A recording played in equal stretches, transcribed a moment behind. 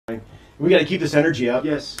We got to keep this energy up.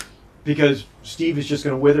 Yes. Because Steve is just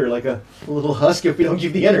going to wither like a little husk if we don't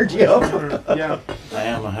keep the energy up. Yeah.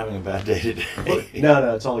 I'm having a bad day today.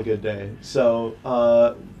 No, it's all a good day. So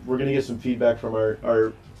we're going to get some feedback from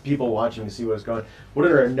our people watching to see what's going on. What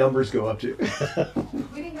did our numbers go up to?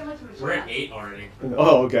 We didn't get much of a shot. We're at 8 already.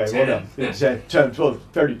 Oh, okay. 10. Well, no. 10, 12,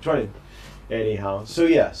 30, 20. Anyhow, so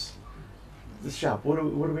yes. The shop. What are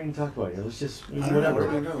we going to talk about here? Let's just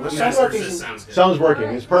whatever. Let's Yeah, talk about this these. sounds good. Sounds working.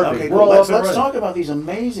 It's perfect. Okay, We're cool. all Let's up and running. talk about these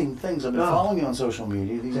amazing things. I've been Oh. following you on social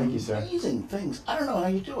media. These Thank you, sir. amazing things. I don't know how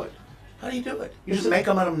you do it. How do you do it? You just make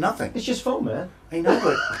them out of nothing. It's just foam, man. I know,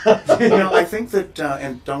 but I think that,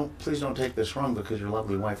 and please don't take this wrong, because your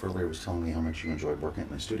lovely wife earlier was telling me how much you enjoyed working in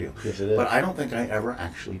the studio. Yes, it is. But I don't think I ever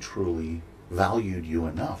actually truly valued you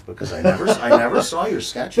enough, because I never saw your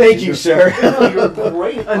sketches. Thank you, sir. No, you're a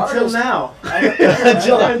great Until artist. now.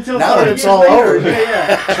 Until Now that it's all later. over.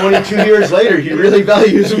 Yeah. 22 years later, he really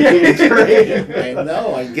values me. It's great. I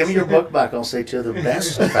know. Give me your book back. I'll say to you, the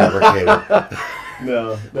best fabricator.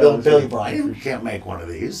 No, Billy Bryan can't make one of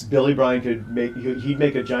these. Billy Bryan could make. He'd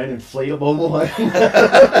make a giant inflatable one.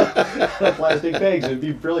 Plastic bags. It'd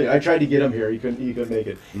be brilliant. I tried to get him here. He couldn't make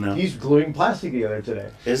it. No. He's gluing plastic together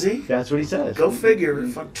today. Is he? That's what he says. Go figure.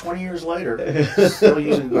 Fuck, 20 years later, still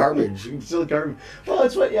using garbage. Still garbage. Well,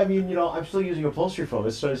 that's what I mean. I'm still using upholstery foam.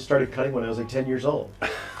 It started cutting when I was like 10 years old,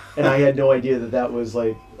 and I had no idea that was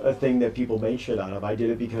like a thing that people made shit out of. I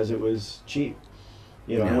did it because it was cheap.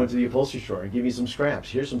 I went to the upholstery store and give me some scraps.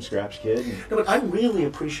 Here's some scraps, kid. No, but I really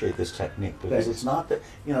appreciate this technique, because it's not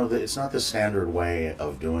it's not the standard way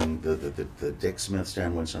of doing the Dick Smith,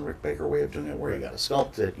 Stan Winston, Rick Baker way of doing it, where you got to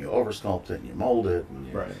sculpt it, and you over sculpt it, and you mold it, and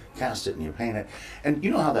you cast it, and you paint it. And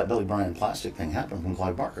you know how that Billy Bryan plastic thing happened from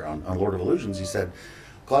Clive Barker on Lord of Illusions.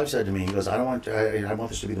 Clive said to me, he goes, I want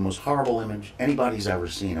this to be the most horrible image anybody's ever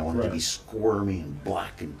seen. I want it to be squirmy and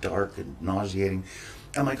black and dark and nauseating.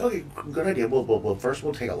 I'm like, okay, good idea. Well, first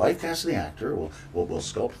we'll take a life cast of the actor. We'll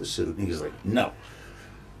sculpt the suit. And he's like, no.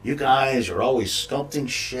 You guys are always sculpting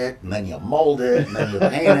shit, and then you mold it, and then you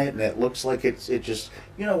paint it, and it looks like it just,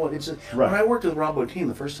 you know what? When I worked with Rob Bottin,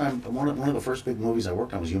 the first time, one of the first big movies I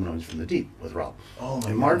worked on was Humanoids From The Deep with Rob. Oh my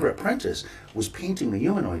and Margaret Prentice was painting the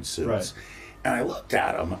humanoid suits. Right. And I looked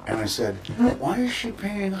at him, and I said, why is she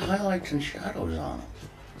painting highlights and shadows on them?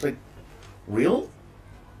 It's like, real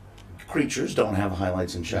creatures don't have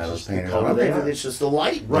highlights and shadows painted on them. It's just the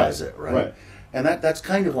light does it, right? And that's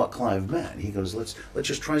kind of what Clive meant. He goes, let's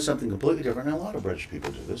just try something completely different. And a lot of British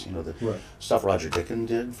people do this. The stuff Roger Dickens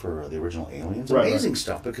did for the original Aliens. Amazing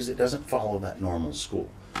stuff, because it doesn't follow that normal school.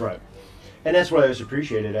 Right. And that's what I always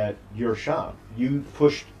appreciated at your shop. You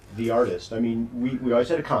pushed the artist. I mean, we always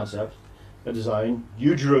had a concept, a design.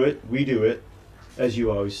 You drew it, we do it. As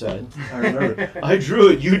you always said, I remember. I drew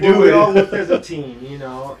it. You do it. We all worked as a team,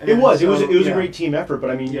 And it was so, a great team effort.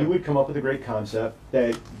 But I mean, you would come up with a great concept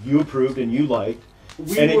that you approved and you liked, and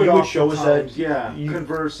you would show us that.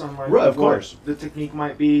 Converse on of course, the technique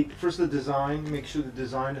might be. First, the design. Make sure the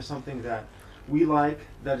design is something that we like,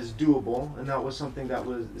 that is doable, and that was something that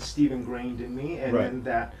was Steve ingrained in me, and then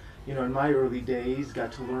that. In my early days,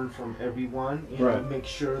 got to learn from everyone. Make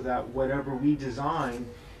sure that whatever we design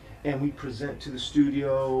and we present to the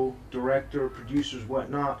studio, director, producers,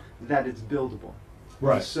 whatnot, that it's buildable.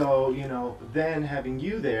 Right. So, then having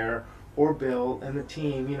you there, or Bill and the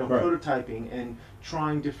team, prototyping and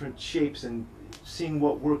trying different shapes and seeing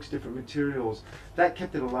what works, different materials, that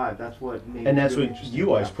kept it alive. That's what made it And that's really what interesting. you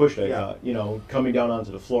always pushed, I thought, coming down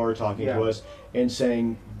onto the floor, talking to us, and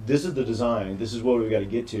saying, this is the design, this is what we got to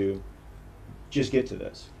get to, just get to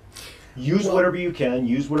this. Use whatever you can,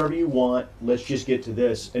 use whatever you want, let's just get to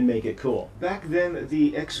this and make it cool. Back then,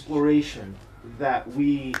 the exploration that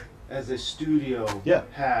we as a studio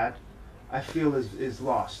had, I feel is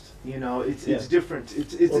lost. It's different.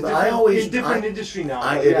 It's a different industry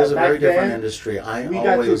now. It is a very different industry. We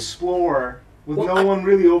got to explore with no one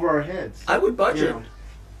really over our heads. I would budget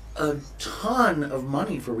a ton of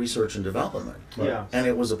money for research and development. And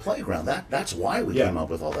it was a playground. That's why we came up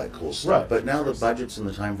with all that cool stuff. But now the budgets and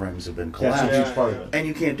the time frames have been collapsed. That's a huge part of it. And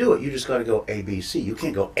you can't do it. You just got to go A, B, C. You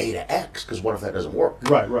can't go A to X, because what if that doesn't work?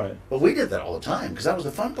 Right. But we did that all the time, because that was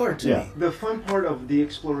the fun part to me. The fun part of the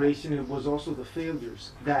exploration was also the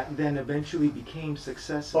failures that then eventually became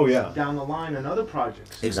successes down the line on other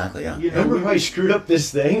projects. Exactly, Remember how I screwed up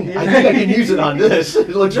this thing? I think I can use it on this. It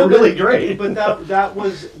looks really great. But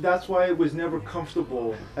that's why it was never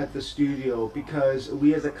comfortable at the studio, because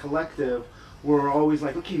we as a collective were always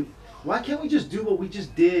like, okay, why can't we just do what we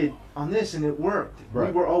just did on this and it worked? Right.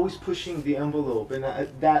 We were always pushing the envelope, and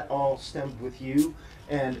that all stemmed with you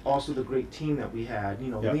and also the great team that we had.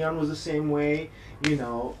 You know, Yeah. Leon was the same way. You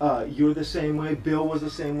know, you're the same way. Bill was the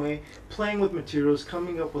same way. Playing with materials,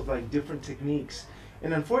 coming up with like different techniques.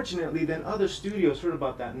 And unfortunately, then other studios heard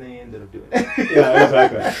about that and they ended up doing it. Yeah,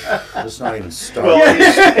 exactly. Let's not even start Well,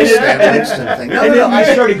 this Stan Winston thing. And then I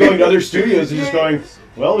started going to other studios and just going,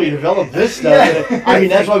 well, we developed this stuff. And I mean,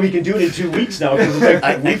 that's why we can do it in 2 weeks now, because it's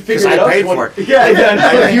like, we figured it out. I paid for it. Yeah,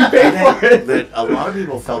 and you paid for it. That a lot of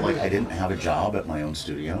people felt like I didn't have a job at my own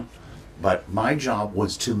studio, but my job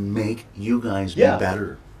was to make you guys be Yeah.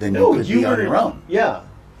 better than No, you could be on were- your own. Yeah.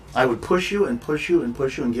 I would push you and push you and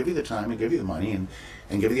push you and give you the time and give you the money and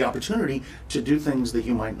give you the opportunity to do things that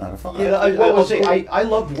you might not have thought. Yeah, I'll say I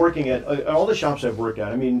loved working at all the shops I've worked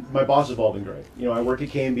at. I mean, my boss has all been great. You know, I worked at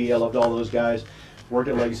K&B. I loved all those guys. Worked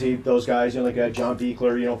at Legacy. Those guys, you know, like John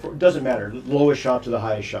Beekler. You know, it doesn't matter. Lowest shop to the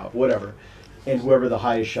highest shop, whatever, and whoever the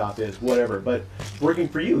highest shop is, whatever. But working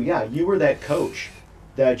for you, yeah, you were that coach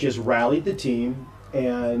that just rallied the team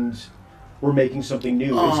and we're making something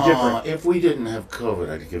new. It's different. If we didn't have COVID,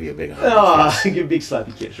 I'd give you a big hug. Oh, give a big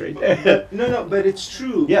slappy kiss right there. No, but it's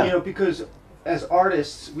true. Yeah. You know, because as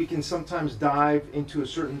artists, we can sometimes dive into a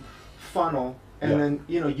certain funnel, and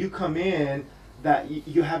Yeah. then you come in that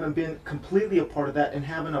you haven't been completely a part of that, and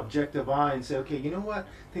have an objective eye and say, okay, you know what?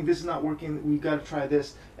 I think this is not working. We got to try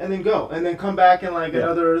this, and then go, and then come back in like Yeah.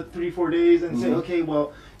 another 3-4 days and say, Mhm. okay,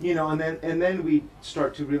 well, and then we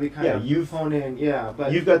start to really kind of hone in. Yeah,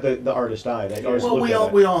 but You've got the artist eye. That artist Well, look we at all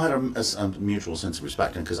it. we all had a mutual sense of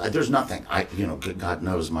respect, and because there's nothing God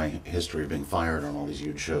knows my history of being fired on all these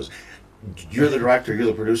huge shows. You're the director, you're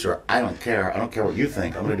the producer. I don't care. I don't care what you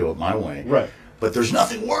think. I'm going to do it my way. Right. But there's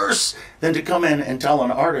nothing worse than to come in and tell an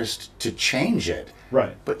artist to change it.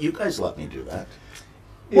 Right. But you guys let me do that.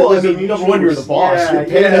 Well, I was a mean, number one, you're the boss. yeah, You're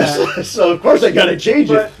paying yeah. us, so of course I got to change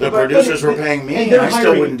it. The producers were paying me, and they're I still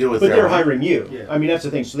hiring- wouldn't do it But their they're way. hiring you. Yeah. I mean, that's the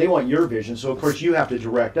thing. So they want your vision. So of course you have to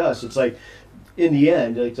direct us. It's like, in the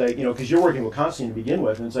end, it's like because you're working with Constantine to begin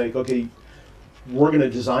with, and it's like, okay, we're going to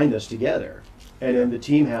design this together, and then the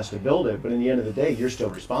team has to build it. But in the end of the day, you're still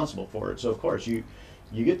responsible for it. So of course you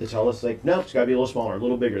get to tell us like, no, it's got to be a little smaller, a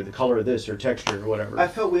little bigger, the color of this or texture or whatever. I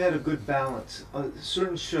felt we had a good balance.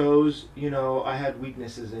 Certain shows, I had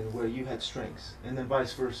weaknesses in where you had strengths, and then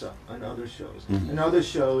vice versa on other shows. Mhm. In other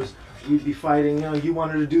shows, we'd be fighting. You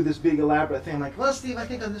wanted to do this big elaborate thing, like, well, Steve, I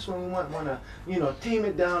think on this one we want to, tame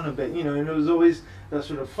it down a bit. And it was always that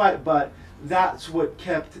sort of fight. But that's what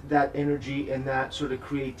kept that energy and that sort of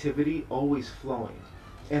creativity always flowing,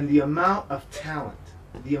 and the amount of talent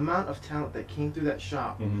that came through that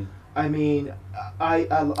shop. Mhm. I mean,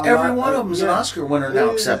 Every one of them's an yeah. Oscar winner now,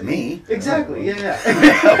 except me. Exactly. Yeah.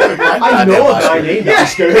 I know a guy named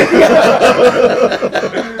Oscar.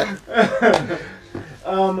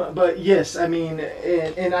 But yes, I mean,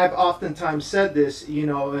 and I've oftentimes said this.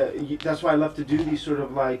 That's why I love to do these sort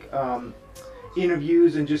of like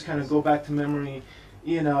interviews and just kind of go back to memory.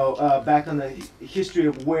 Back on the history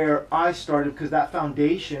of where I started, because that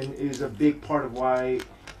foundation is a big part of why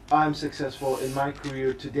I'm successful in my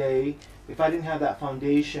career today. If I didn't have that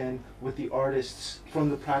foundation with the artists from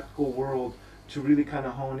the practical world to really kind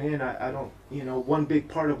of hone in, I don't, one big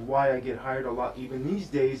part of why I get hired a lot even these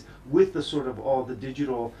days with the sort of all the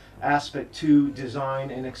digital aspect to design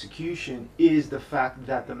and execution is the fact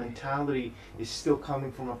that the mentality is still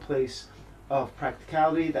coming from a place of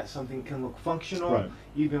practicality, that something can look functional, Right.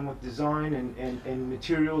 even with design and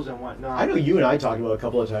materials and whatnot. I know you and I talked about it a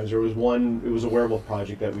couple of times. There was one, it was a werewolf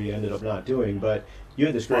project that we ended up not doing, but you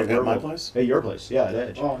had this great At werewolf. my place? At your place, yeah, at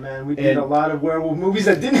Edge. Oh man, we did And- a lot of werewolf movies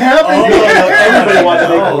that didn't happen. Oh, no, everybody wanted to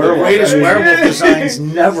make a Oh, the werewolf. greatest I mean- werewolf designs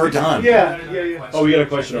never done. Yeah. Oh, we got a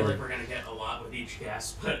question I feel over like we're going to get a lot with each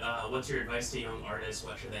guest, but what's your advice to young artists?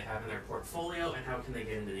 What should they have in their portfolio, and how can they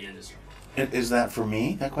get into the industry? Is that for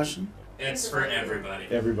me, that question? It's for everybody.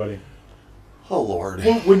 Everybody. Oh, Lord.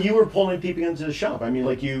 Well, when you were pulling people into the shop, I mean,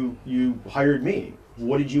 like you hired me.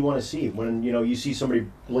 What did you want to see when you see somebody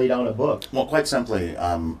lay down a book? Well, quite simply,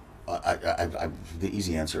 the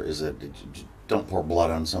easy answer is that don't pour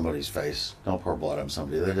blood on somebody's face. Don't pour blood on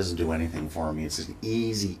somebody. That doesn't do anything for me. It's an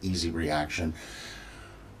easy reaction.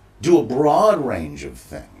 Do a broad range of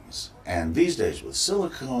things. And these days with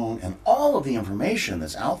silicone and all of the information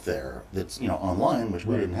that's out there, that's online, which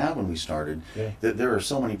we didn't have when we started, Yeah. there are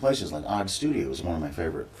so many places like Odd Studios, one of my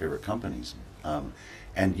favorite companies.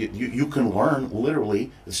 And you can learn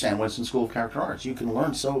literally the Stan Winston School of Character Arts. You can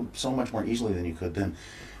learn so much more easily than you could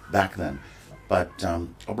back then. But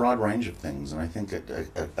a broad range of things, and I think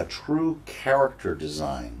a true character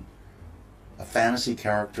design a fantasy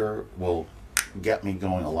character will get me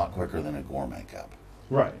going a lot quicker than a gore makeup.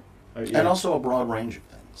 Right. And also a broad range of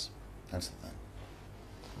things. That's the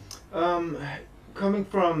thing. Coming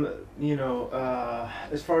from, you know,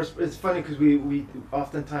 as far as, it's funny because we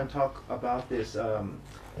oftentimes talk about this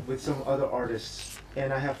with some other artists,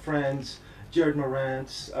 and I have friends, Jared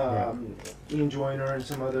Morantz, Ian Joyner, and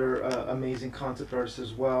some other amazing concept artists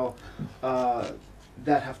as well,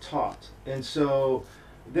 that have taught. And so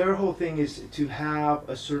their whole thing is to have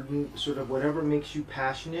a certain sort of whatever makes you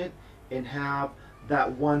passionate, and have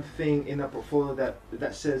that one thing in a portfolio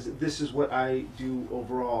that says, this is what I do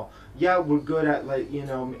overall. Yeah, we're good at, like, you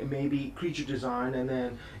know, maybe creature design, and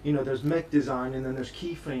then, you know, there's mech design, and then there's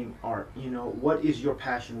keyframe art. You know, what is your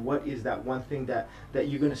passion? What is that one thing that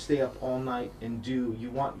you're going to stay up all night and do? You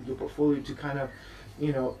want your portfolio to kind of,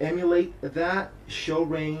 you know, emulate that. Show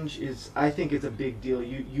range is, I think, it's a big deal.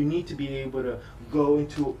 You need to be able to go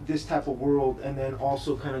into this type of world, and then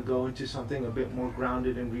also kind of go into something a bit more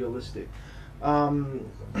grounded and realistic.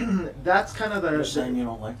 That's kind of the. You're saying you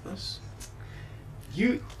don't like this?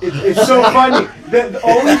 It's so funny.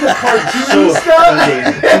 Only the cartoon stuff.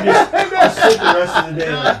 I'll sit the rest of the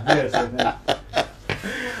day like this. And then,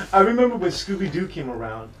 I remember when Scooby-Doo came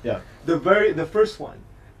around. yeah. The first one.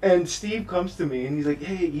 And Steve comes to me and he's like,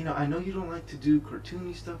 hey, you know, I know you don't like to do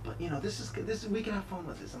cartoony stuff, but, you know, this is we can have fun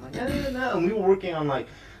with this. I'm like, no. And we were working on, like,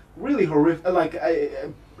 really horrific, like,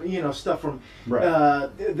 you know, stuff from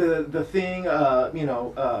the Thing, you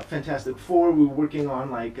know, Fantastic Four. We were working on,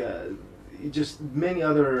 like, just many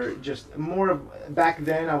other, just more of, back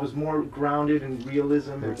then I was more grounded in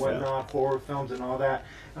realism and whatnot, horror films and all that.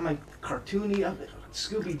 I'm like, cartoony, I'm like,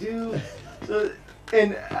 Scooby-Doo. So,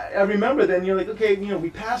 and I remember then you're like, okay, you know, we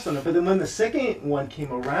passed on it. But then when the second one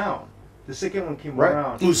came around, It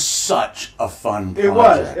was such a fun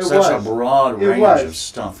project. It was. Such a broad range was. of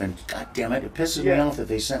stuff. And God damn it pisses me off that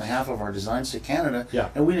they sent half of our designs to Canada, Yeah.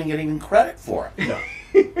 and we didn't get even credit for it. No.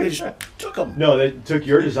 They just took them. No, they took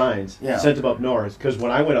your designs, Yeah. sent them up north. Because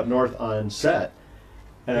when I went up north on set,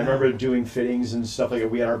 and I remember doing fittings and stuff like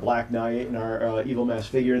that. We had our Black Knight and our Evil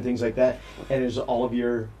Mask figure and things like that. And there's all of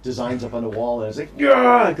your designs up on the wall. And I was like,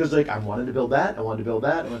 yeah! Because, like, I wanted to build that.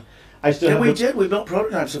 I still Yeah, have we the- did. We built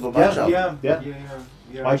prototypes of a bunch of them. Yeah.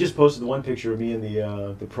 Yeah. I just posted the one picture of me and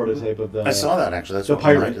the prototype of the... I saw that, actually. That's the what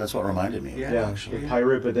pirate. that's what reminded me of it, Yeah. actually. The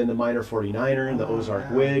pirate, but then the Minor 49er and the Ozark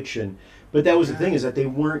yeah. Witch, but that was the thing, is that they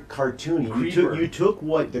weren't cartoony. Creeper. You took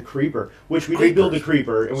what the creeper, which we did Creepers. build the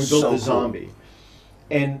creeper and we built So the cool. zombie,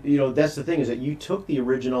 and you know that's the thing, is that you took the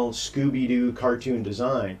original Scooby-Doo cartoon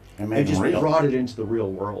design And made and just them real. brought it into the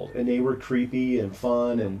real world, and they were creepy and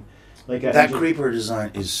fun and like That creeper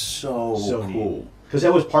design is so cool. because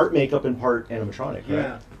that was part makeup and part animatronic, right?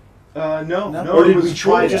 Yeah. No. Or did it was we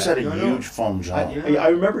try We that? just had a No. huge foam job. Yeah. I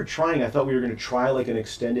remember trying. I thought we were going to try like an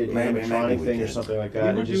extended Maybe animatronic we thing or did. something like that. We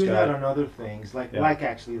and were it just doing got, that on other things, like Yeah.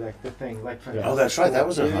 actually like the Thing, like Oh, that's right. That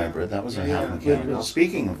was a Yeah. hybrid. That was a Yeah. half mechanical.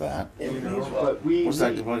 Speaking of that, You know, but we what's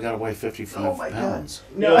that? We got to weigh 55 Oh my God. pounds.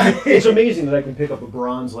 You know, it's amazing that I can pick up a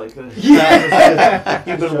bronze like this. Yeah.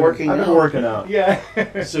 You've been working I've been out. working out. Yeah.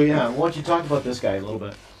 So yeah, why don't you talk about this guy a little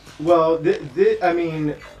bit? Well, I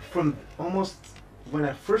mean, from almost when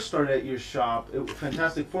I first started at your shop,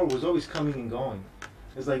 Fantastic Four was always coming and going.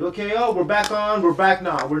 It's like, okay, we're back on, we're back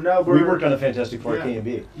now. We worked on a Fantastic Four Yeah.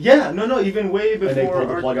 K&B. Yeah, no, even way before. And they pulled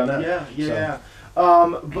the plug on that. Yeah.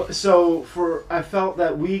 But I felt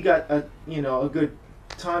that we got a good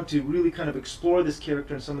time to really kind of explore this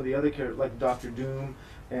character and some of the other characters like Doctor Doom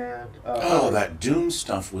and. That Doom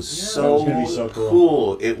stuff was Yeah. so, That was gonna be so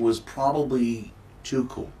cool. It was probably too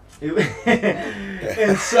cool.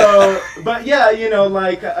 And so, but yeah,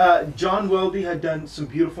 like John Weldy had done some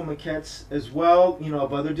beautiful maquettes as well,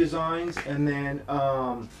 of other designs, and then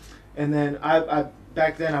I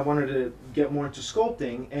back then I wanted to get more into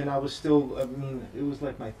sculpting, and I was still, it was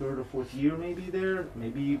like my third or fourth year maybe there,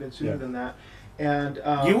 maybe even sooner than that. And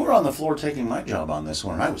you were on the floor taking my job on this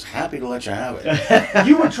one, and I was happy to let you have it.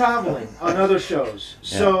 you were traveling on other shows,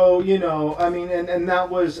 so and that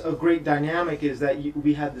was a great dynamic, is that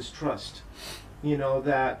we had this trust,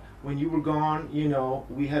 that when you were gone,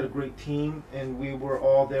 we had a great team, and we were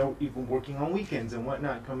all there, even working on weekends and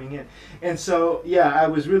whatnot, coming in. And so, I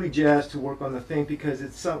was really jazzed to work on the Thing, because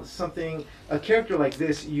it's something, a character like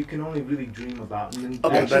this, you can only really dream about. And then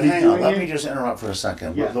Okay, but actually hang on. doing Let it- me just interrupt for a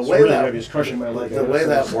second. Yeah. The It's way really that heavy. It's crushing my leg. the way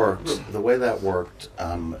that worked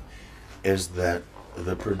is that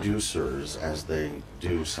the producers, as they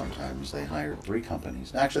do sometimes, they hired 3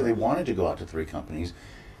 companies. Actually, they wanted to go out to 3 companies.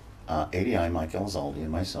 ADI, Mike Elzaldi, and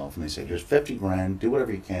myself, and they said, here's 50 grand, do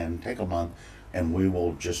whatever you can, take a month, and we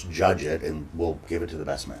will just judge it, and we'll give it to the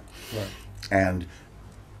best man. Right. And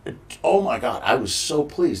oh my God, I was so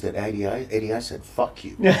pleased that ADI said, "Fuck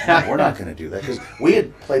you, no, we're not going to do that," because we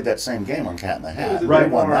had played that same game on Cat in the Hat. Right,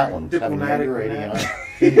 We won that one. diplomatic ADI.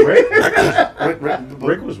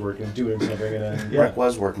 Rick was doing something, and then Rick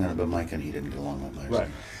was working on it, but Mike and he didn't get along that much. Right.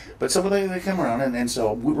 But so they come around, and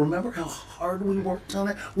so we remember how hard we worked on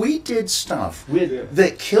it. We did stuff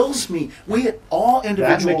that kills me. We had all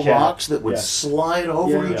individual rocks that would slide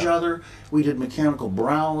over each other. We did mechanical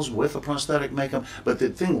brows with a prosthetic makeup. But the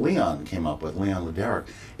thing Leon came up with, Leon Lederick,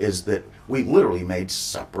 is that we literally made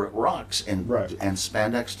separate rocks and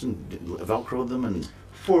spandexed and Velcroed them and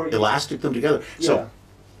elastic them together. So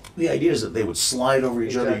the idea is that they would slide over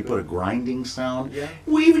each other. You put a grinding sound. Yeah.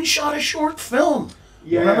 We even shot a short film.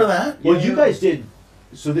 Yeah. Remember that? Well, you guys did.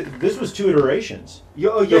 So this was 2 iterations.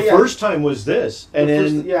 The first time was this, and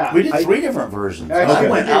then we did 3 different versions. I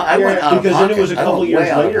went out because then it was a couple years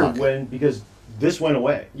later when because this went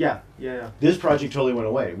away. Yeah. This project totally went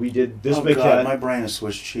away. We did this. Oh God, my brain is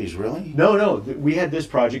Swiss cheese. Really? No. We had this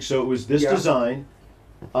project, so it was this design.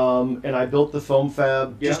 And I built the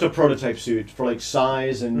Foamfab, just a prototype suit for like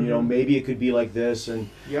size, and you know maybe it could be like this.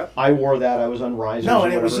 And I wore that. I was on risers. No,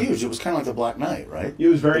 and it was huge. It was kind of like the Black Knight, right? It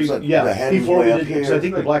was very the head before was we way did up here. because I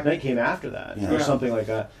think the Black Knight came after that or something like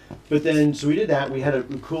that. But then so we did that. We had a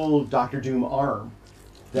cool Doctor Doom arm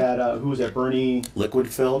that who was that? Bernie. Liquid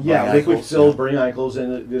filled. Liquid filled Bernie Eichels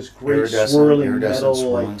and this great swirling metal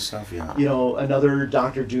swirling stuff. Yeah. You know, another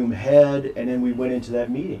Doctor Doom head, and then we went into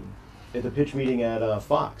that meeting. At the pitch meeting at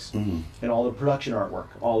Fox, and all the production artwork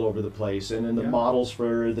all over the place, and then the models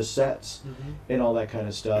for the sets, and all that kind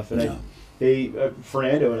of stuff. And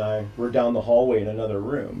Fernando and I were down the hallway in another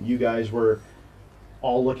room. You guys were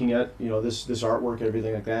all looking at this artwork and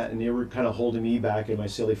everything like that, and they were kind of holding me back in my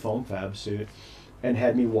silly Foamfab suit, and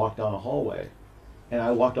had me walk down a hallway. And I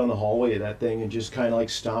walked down the hallway of that thing and just kind of like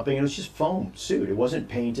stomping. And it was just foam suit. It wasn't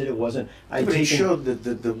painted. It wasn't. But it showed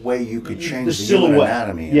the way you could change the silhouette. human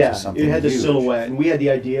anatomy into something it had huge. the silhouette, and we had the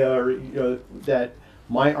idea, that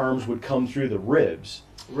my arms would come through the ribs,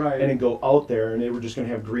 and then go out there, and they were just going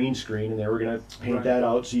to have green screen, and they were going to paint that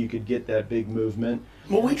out so you could get that big movement.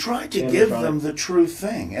 Well, we tried to give them the true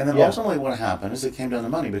thing, and then ultimately what happened is it came down to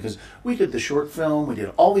money, because we did the short film, we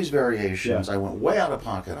did all these variations. I went way out of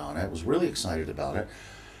pocket on it. Was really excited about it.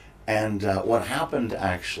 And what happened,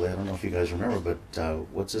 actually, I don't know if you guys remember, but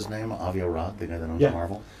what's his name? Avio Rod, the guy that owns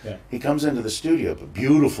Marvel? Yeah. He comes into the studio, a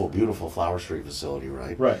beautiful, beautiful Flower Street facility,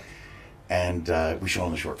 right? Right. And we show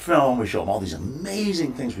him the short film, we show him all these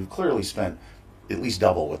amazing things. We've clearly spent at least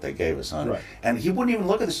double what they gave us on it. And he wouldn't even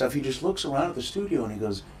look at the stuff, he just looks around at the studio and he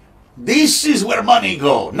goes, "This is where money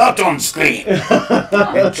go, not on screen."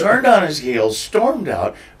 And turned on his heels, stormed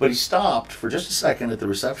out, but he stopped for just a second at the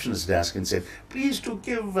receptionist's desk and said, "Please to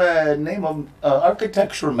give name of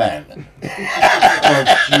architecture man." Oh,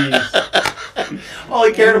 jeez. All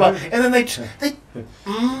he cared about. And then they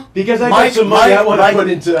because I got some money I want to put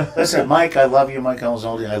into... Listen, Mike, I love you. Mike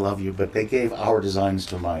Elzoldi, I love you. But they gave our designs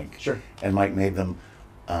to Mike. Sure. And Mike made them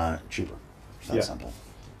cheaper. It's that simple.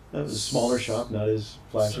 That was a smaller shop, not as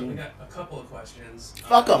flashy. So we got a couple of questions.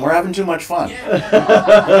 Fuck them, we're having too much fun. We're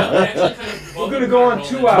going to go on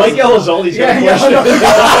 2 hours. Mike Elzoldi's got a question.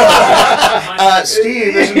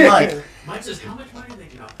 Steve, this is Mike. Mike says, how much money do they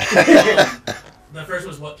know? The first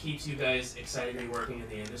was, what keeps you guys excited to be working in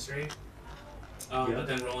the industry? But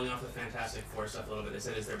then rolling off the Fantastic Four stuff a little bit, they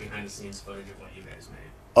said, is there behind-the-scenes footage of what you guys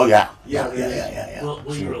made? Oh, yeah. Will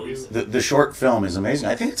you release it? The short film is amazing.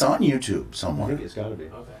 I think it's on YouTube somewhere. I think it's got to be.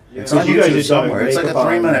 Okay. Yeah. It's on YouTube somewhere. It's like a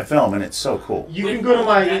 3-minute film, and it's so cool. You can go to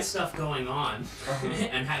my... that stuff going on,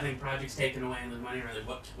 and having projects taken away and the money, really,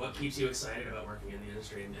 what keeps you excited about working in the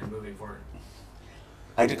industry and moving forward?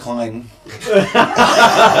 I decline.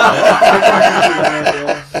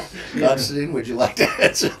 Constantine, would you like to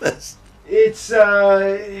answer this? It's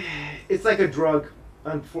like a drug,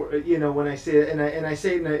 when I say it, and I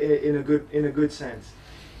say it in a good sense.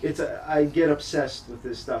 I get obsessed with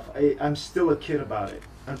this stuff. I'm still a kid about it,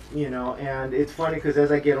 and it's funny because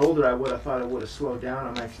as I get older, I would have thought I would have slowed down.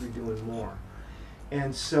 I'm actually doing more,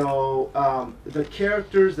 and so the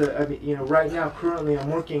characters right now, currently,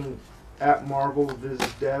 I'm working at Marvel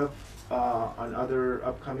Business Dev on other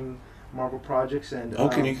upcoming Marvel projects, and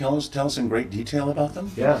can you tell us in great detail about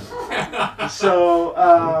them? Yeah. So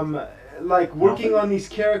like working on these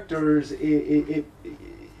characters,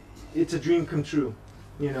 it's a dream come true,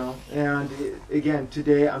 and again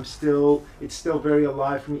today it's still very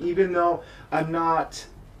alive for me, even though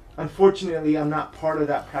unfortunately I'm not part of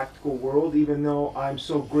that practical world, even though I'm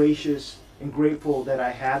so gracious and grateful that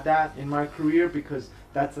I had that in my career, because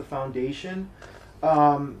that's the foundation.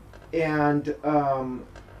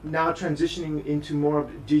 now transitioning into more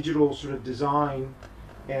of digital sort of design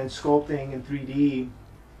and sculpting in 3D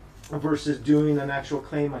versus doing an actual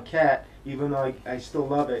clay maquette, even though I still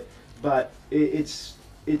love it, but it's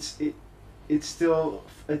still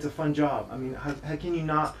a fun job. I mean, how can you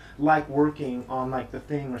not like working on like The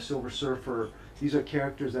Thing or Silver Surfer? These are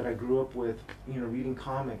characters that I grew up with, you know, reading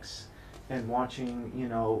comics and watching, you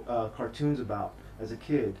know, cartoons about as a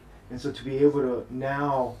kid. And so to be able to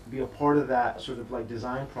now be a part of that sort of like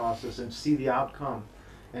design process and see the outcome,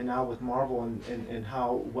 and now with Marvel and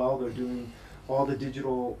how well they're doing all the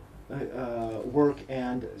digital work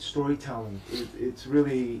and storytelling, it's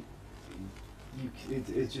really,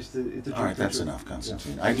 it's just it's a All right, that's picture. enough,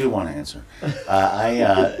 Constantine. Yeah. I do want to answer.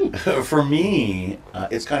 For me,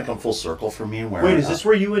 it's kind of come full circle for me. Where Wait, is this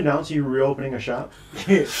where you announce you're reopening a shop?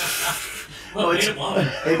 Well, made it long.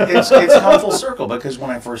 it's come full circle because when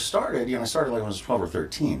I first started, you know, I started like when I was 12 or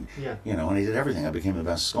 13. Yeah. You know, and I did everything. I became the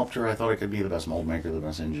best sculptor. I thought I could be the best mold maker, the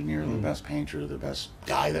best engineer, the best painter, the best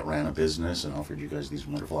guy that ran a business and offered you guys these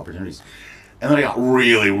wonderful opportunities. And then I got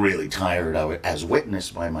really, really tired of it, as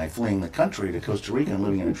witnessed by my fleeing the country to Costa Rica and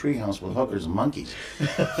living in a treehouse with hookers and monkeys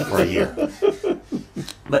for a year.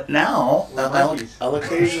 But now I'll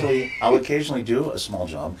occasionally do a small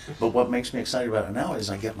job. But what makes me excited about it now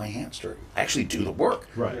is I get my hands dirty. I actually do the work.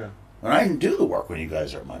 Right. Yeah. And I didn't do the work when you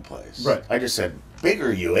guys are at my place. Right. I just said,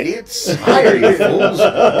 bigger, you idiots. Higher, you fools.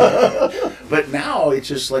 But now it's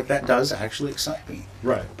just like that does actually excite me.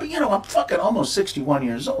 Right. But you know, I'm fucking almost 61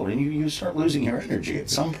 years old, and you start losing your energy at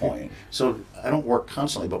some point. So I don't work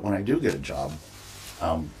constantly, but when I do get a job,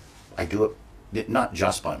 I do it not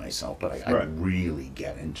just by myself, but I Right. really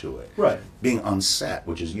get into it. Right. Being on set,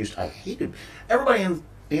 which is I hated. Everybody in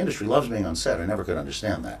the industry loves being on set. I never could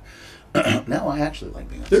understand that. Now I actually like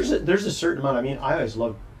being on set. There's a certain amount. I mean, I always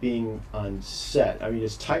love being on set. I mean,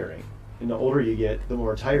 it's tiring. And the older you get, the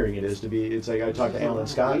more tiring it is to be. It's like I talked to Alan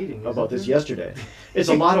Scott about this yesterday. It's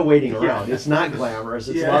a lot of waiting around. It's not glamorous.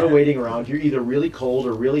 It's a lot of waiting around. You're either really cold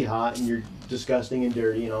or really hot, and you're disgusting and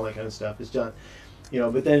dirty and all that kind of stuff. It's done, you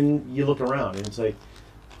know. But then you look around, and it's like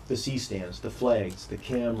the C-stands, the flags, the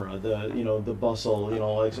camera, the bustle. You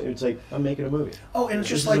know, like it's like I'm making a movie. Oh, and it's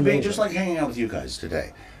This just is like amazing. just like hanging out with you guys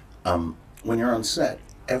today. When you're on set,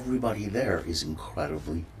 everybody there is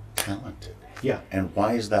incredibly talented. Yeah. And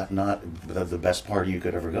why is that not the best party you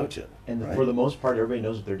could ever go to? And right? for the most part, everybody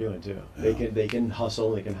knows what they're doing too. Yeah. They can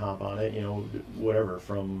hustle, they can hop on it, you know, whatever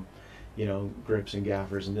from, you know, grips and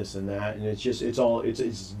gaffers and this and that, and it's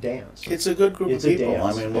dance. It's a good group It's of a people.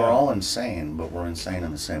 dance, I mean, yeah. we're all insane, but we're insane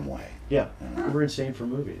in the same way. Yeah, Yeah. we're insane for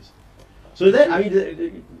movies. So that, I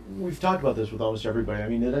mean, we've talked about this with almost everybody. I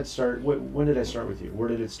mean, did that start? When did I start with you? Where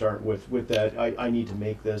did it start with that? I need to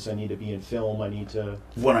make this. I need to be in film. I need to.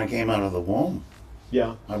 When I came out of the womb,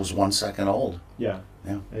 Yeah, I was 1 second old. yeah.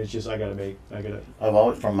 Yeah. And it's just I gotta. I've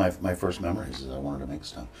always, from my first memories, is I wanted to make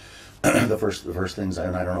stuff. the first things,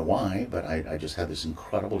 and I don't know why, but I just had this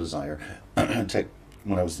incredible desire.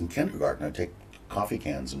 When I was in kindergarten, I'd take coffee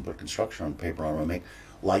cans and put construction on paper on them and make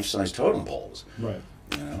life-size totem poles. Right.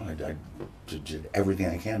 You know, I did everything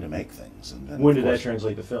I can to make things. And then, When of did that course-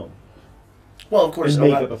 translate to film? Well, of course, And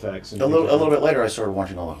makeup effects. And a things little like that. bit later, I started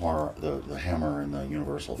watching all the horror, the Hammer and the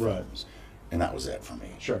Universal Right. films, and that was it for me.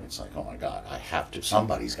 Sure. It's like, oh my God, I have to.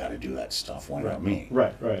 Somebody's got to do that stuff. Why not me?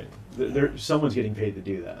 Right. Someone's getting paid to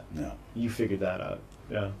do that. Yeah. You figured that out.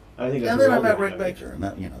 Yeah. I think. That's And what then I all met do. Rick Baker, and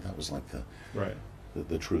that was like Right.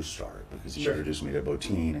 the true start, because he Sure. introduced me to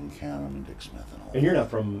Botine and Canham and Dick Smith and all. And you're not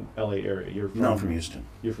from LA area. You're from. No, I'm from Houston.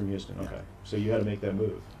 You're from Houston. Okay. So you had to make that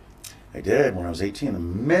move. I did when I was 18. The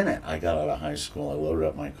minute I got out of high school, I loaded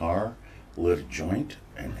up my car, lit a joint,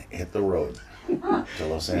 and hit the road to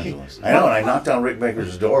Los Angeles. I know, and I knocked on Rick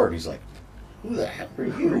Baker's door, and he's like, "Who the hell are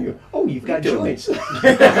Who are you?" you? Oh, you've got doing? joints.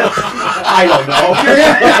 I don't know.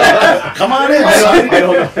 Come on in. I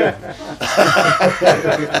don't know.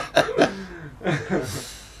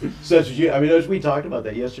 So that's what you. I mean, we talked about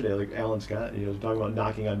that yesterday. Like Alan Scott, talking about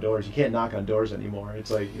knocking on doors. You can't knock on doors anymore. It's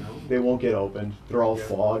like they won't get opened. They're all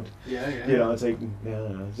fogged. Yeah. It's like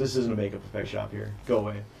no, this isn't a makeup effect shop here. Go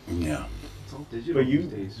away. Yeah. It's all digital But these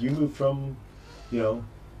days. you moved from,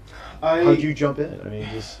 how'd you jump in? I mean,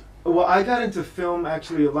 just. Well, I got into film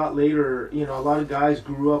actually a lot later. A lot of guys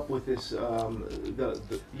grew up with this, like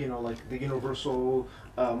the Universal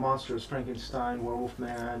monsters, Frankenstein, Werewolf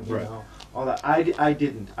Man, Right. all that. I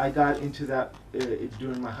didn't. I got into that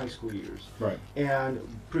during my high school years. Right. And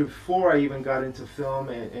before I even got into film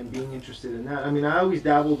and being interested in that, I mean, I always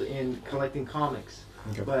dabbled in collecting comics.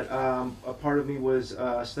 Okay. But a part of me was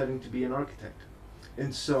studying to be an architect.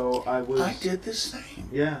 And so I was. I did the same.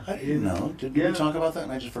 Yeah. I didn't know. Did we Yeah. talk about that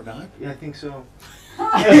and I just forgot? Yeah, I think so.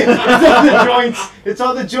 It's all the joints. It's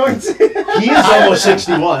all the joints. He is almost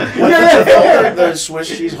 61. The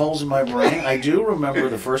Swiss cheese holes in my brain. I do remember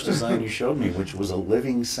the first design you showed me, which was a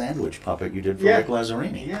living sandwich puppet you did for Rick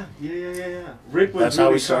Lazzarini. Yeah. Rick was That's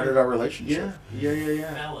how we started our relationship.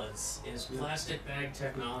 Yeah. Fellas, is plastic bag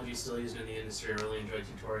technology still used in the industry? I really enjoyed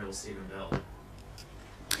tutorials, Stephen Bell.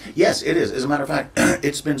 Yes, it is. As a matter of fact,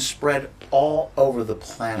 it's been spread all over the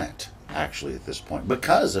planet, actually, at this point,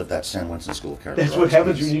 because of that Stan Winston School of Character. That's what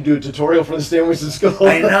happens when you do a tutorial for the Stan Winston School.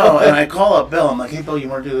 I know, and I call up Bill. I'm like, "Hey, Bill, you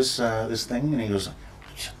want to do this this thing?" And he goes,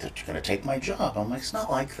 "You're going to take my job." I'm like, "It's not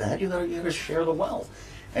like that. You got to share the wealth."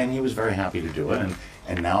 And he was very happy to do it,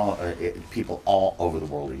 and now people all over the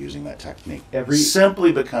world are using that technique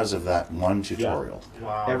simply because of that one tutorial. Yeah.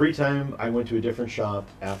 Wow. Every time I went to a different shop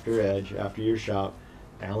after Edge, after your shop,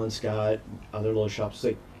 Alan Scott, other little shops,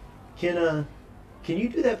 like, can you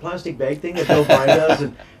do that plastic bag thing that Bill Bryan does?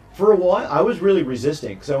 And for a while, I was really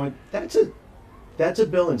resisting because I went, that's a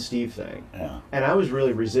Bill and Steve thing. Yeah. And I was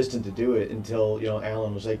really resistant to do it until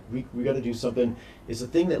Alan was like, we got to do something. It's a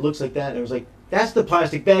thing that looks like that, and I was like, that's the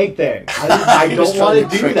plastic bag thing. I don't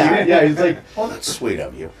want to do that. Yeah, he's like, oh, that's sweet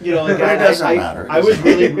of you. Like, it doesn't matter. I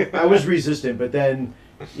was resistant, but then.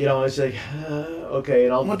 It's like, okay,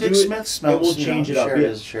 and I'll do Dick it, Smith smells, and we'll change it up.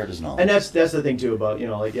 Shared his knowledge. And that's the thing too about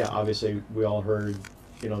obviously we all heard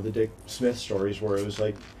the Dick Smith stories where it was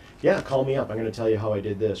like, yeah, call me up, I'm going to tell you how I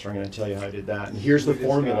did this, or I'm going to tell you how I did that, and here's the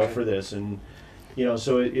formula for this, and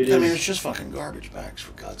so it is. I mean, it's just fucking garbage bags,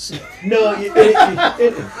 for God's sake. No,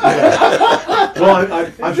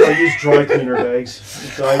 well, I use dry cleaner bags,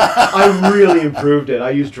 so I really improved it. I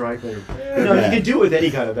use dry cleaner. You can do it with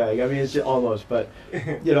any kind of bag. I mean, it's just almost, but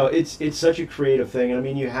it's such a creative thing, and I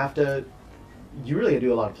mean, you really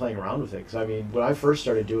do a lot of playing around with it. Because I mean, when I first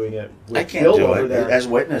started doing it, with I can't Bill do over it. there, As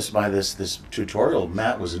witnessed by this tutorial,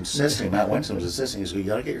 Matt Winston was insisting. He's like, you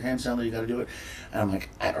got to get your hands down there, you got to do it. And I'm like,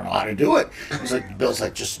 I don't know how to do it. He's like, Bill's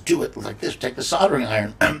like, just do it like this. Take the soldering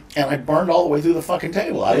iron, and I burned all the way through the fucking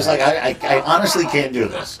table. I was like, I honestly can't do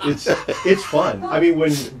this. It's fun. I mean,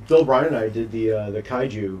 when Bill Bryan and I did the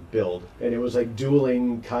kaiju build, and it was like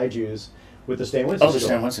dueling kaijus with the Stan Winston. Oh, the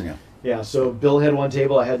Stan Winston, yeah. Yeah. So Bill had one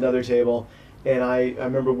table, I had another table. And I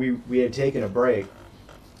remember we had taken a break,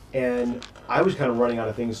 and I was kind of running out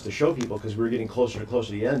of things to show people because we were getting closer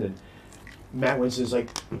to the end. And Matt Winston's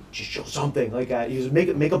like, just show something like that. He was make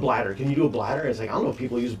a bladder. Can you do a bladder? And it's like, I don't know if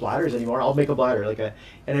people use bladders anymore. I'll make a bladder like that.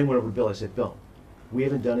 And I went over to Bill. I said, Bill, we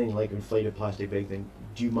haven't done any like inflated plastic bag thing.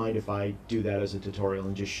 Do you mind if I do that as a tutorial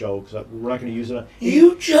and just show? Because we're not going to use it.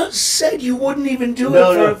 You just said you wouldn't even do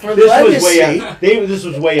it for this legacy. This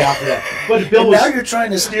was way after that. But Bill now you're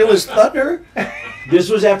trying to steal his thunder. This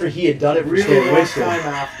was after he had done it for Stan Winston. Time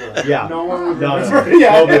after. Yeah. No one would No, remember.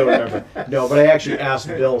 nobody would remember. No, but I actually asked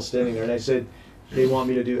Bill standing there, and I said, they want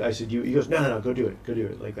me to do. I said, he goes, no, go do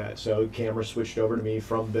it like that. So camera switched over to me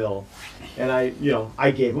from Bill, and I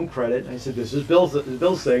gave him credit. I said, this is Bill's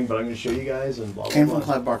thing, but I'm going to show you guys and blah blah. Came blah. from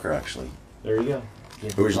Clive Barker, actually. There you go. Yeah.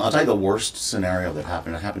 Original. I'll tell you the worst scenario that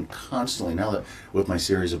happened. It happened constantly now that with my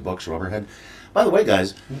series of books, Rubberhead. By the way,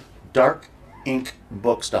 guys,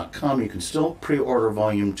 darkinkbooks.com. You can still pre-order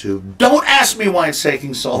Volume 2. Don't ask me why it's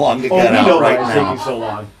taking so long to get out right why now. it's taking so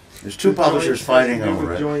long. There's two publishers fighting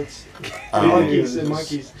over it. Joints. Monkeys and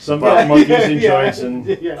monkeys. Some about monkeys and joints and.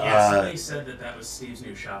 Yeah, somebody said that was Steve's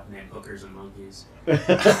new shop name, Hookers and Monkeys.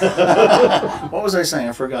 What was I saying?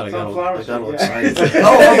 I forgot. I got all excited.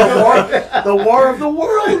 Yeah. The War of the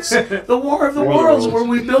Worlds. The War of the Worlds, where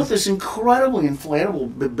we built this incredibly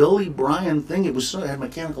inflatable Billy Bryan thing. It had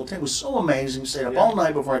mechanical tank. It was so amazing. Stayed up all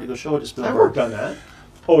night before I had to go show it to Spielberg. I worked on that.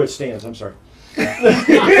 Oh, it stands. I'm sorry.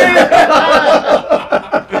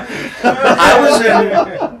 I was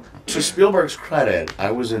in, to Spielberg's credit,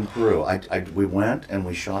 I was in Peru. We went and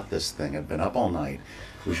we shot this thing. I'd been up all night.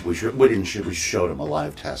 We showed him a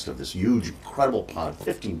live test of this huge, incredible pod,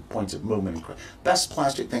 15 points of movement, best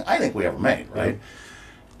plastic thing I think we ever made, right?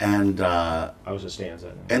 And I was at Stan's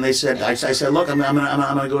that night. And they said, I said, look, I'm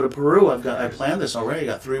gonna go to Peru. I planned this already. I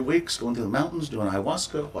got 3 weeks going through the mountains, doing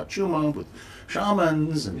ayahuasca, huachuma with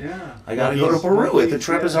shamans, and I got to go to Peru. The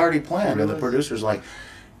trip is already planned, and the producer's like,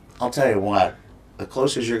 I'll tell you what, the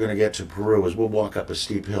closest you're going to get to Peru is we'll walk up a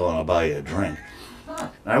steep hill and I'll buy you a drink. And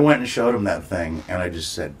I went and showed him that thing, and I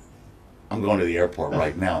just said, I'm going to the airport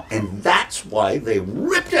right now. And that's why they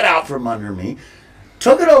ripped it out from under me,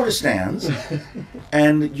 took it over to Stan's,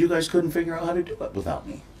 and you guys couldn't figure out how to do it without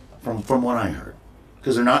me, from what I heard.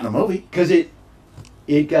 Because they're not in the movie. Because it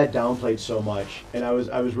got downplayed so much, and I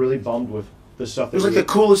was really bummed with the stuff. It was like the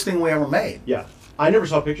coolest thing we ever made. Yeah. I never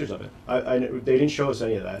saw pictures of it. They didn't show us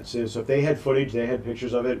any of that. So if they had footage, they had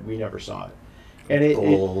pictures of it, we never saw it. And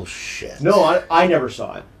Bullshit. No, I never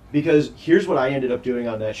saw it. Because here's what I ended up doing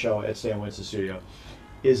on that show at Stan Winston Studio,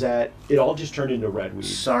 is that it all just turned into redweed.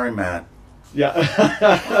 Sorry, Matt.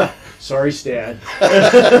 Yeah. Sorry, Stan.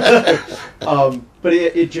 But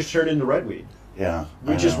it just turned into redweed. Yeah.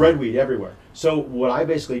 Which is redweed everywhere. So what I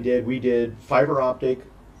basically did, we did fiber optic,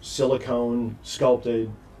 silicone,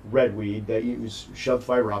 sculpted redweed that you shoved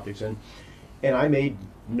fiber optics in, and I made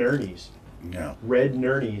nernies. Yeah. Red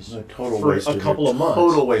nernies A total for waste a of couple your, of months.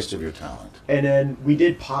 Total waste of your talent. And then we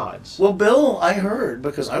did pods. Well, Bill, I heard,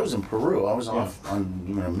 because I was in Peru. I was off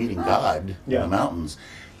on meeting God in the mountains,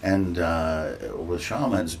 and with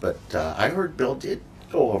shamans. But I heard Bill did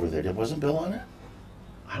go over there. Wasn't Bill on it?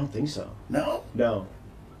 I don't think so. No. No.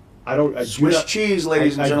 I don't. Swiss cheese,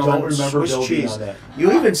 ladies and gentlemen. I don't remember Swiss Bill being cheese. on that.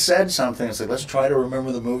 You even said something. It's like, let's try to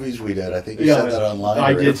remember the movies we did. I think you said that online.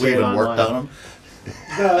 I or did if we say it even worked online. on them.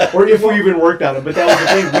 Or if we even worked on it. But that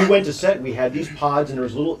was the thing. We went to set. We had these pods, and there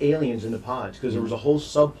was little aliens in the pods because there was a whole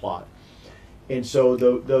subplot. And so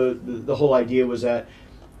the whole idea was that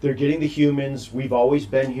they're getting the humans. We've always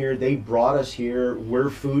been here. They brought us here.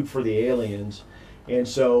 We're food for the aliens. And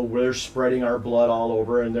so they're spreading our blood all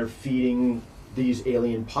over, and they're feeding these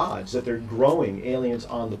alien pods, that they're growing aliens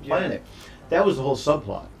on the planet. That was the whole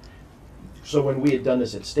subplot. So when we had done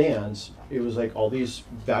this at Stan's, it was like all these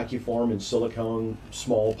vacuform and silicone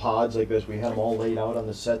small pods like this. We had them all laid out on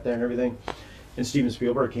the set there and everything. And Steven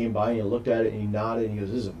Spielberg came by and he looked at it and he nodded and he goes,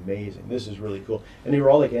 "This is amazing. This is really cool." And they were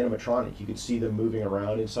all like animatronic. You could see them moving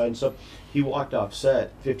around inside and stuff. He walked off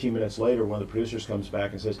set. 15 minutes later, one of the producers comes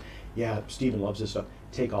back and says, "Yeah, Steven loves this stuff.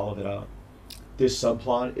 Take all of it out. This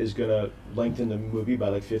subplot is going to lengthen the movie by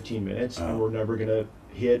like 15 minutes and we're never going to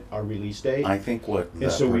hit our release date." I think what the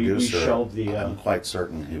And so we producer, shelved the. I'm quite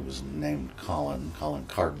certain he was named Colin. Colin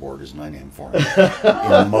Cardboard is my name for him.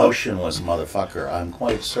 Emotionless motherfucker. I'm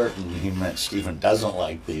quite certain he meant Steven doesn't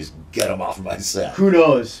like these. Get him off my set. Who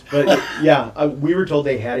knows? But yeah, we were told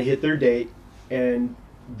they had to hit their date, and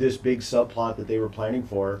this big subplot that they were planning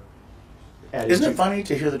for. Isn't it funny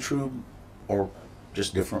to hear the true, or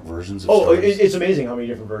just different versions of Oh, stories? it's amazing how many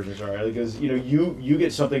different versions there are. Because you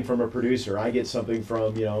get something from a producer, I get something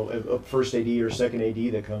from a first AD or second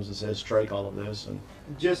AD that comes and says strike all of this, and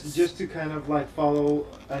just to kind of like follow.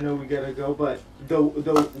 I know we gotta go, but the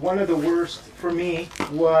one of the worst for me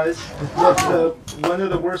was the one of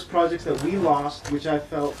the worst projects that we lost, which I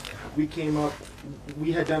felt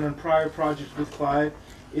we had done on prior projects with Clive,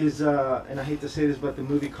 is and I hate to say this, but the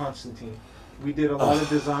movie Constantine. We did a lot of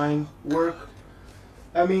design work.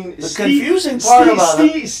 I mean, Steve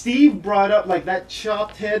brought up like that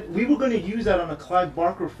chopped head. We were going to use that on a Clive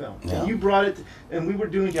Barker film. Yeah. And you brought it, and we were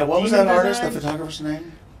doing. Yeah, what was that artist, the design. photographer's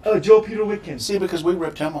name? Joe Peter Whitkin. See, because we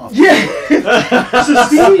ripped him off. Yeah. So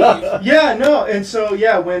Steve. Yeah, no, and so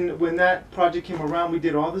yeah, when that project came around, we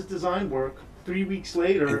did all this design work. 3 weeks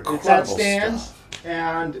later, it's at Incredible Stan's. stuff.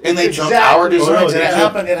 And they it's took our designs. it It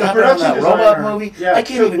happened on production that robot designer, movie. yeah, I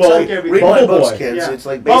can't took even bulk tell you. everything. Read my Bubble books, Boy. kids. Yeah. It's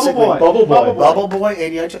like Bubble basically Boy. Bubble Boy. Bubble Boy,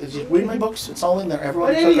 just read my books. It's all in there.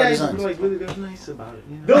 Everyone But took our guys were designs. like really nice about it.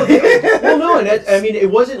 no, and I mean,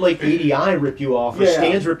 it wasn't like ADI ripped you off or Yeah.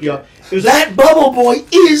 Stans ripped you off. It was That Bubble Boy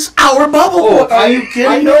is our Bubble Boy. Are you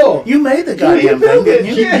kidding I me? know. You made the goddamn thing, didn't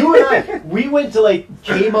you? You and I, we went to like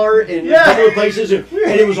Kmart and a couple of places, and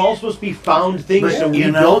it was all supposed to be found things. So we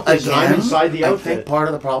built design inside the I outfit. think part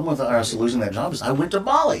of the problem with us losing that job is I went to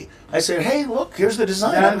Bali. I said, "Hey, look, here's the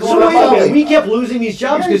design. Yeah, I'm So going wait to a minute, Bali." we kept losing these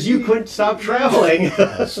jobs because you couldn't stop traveling.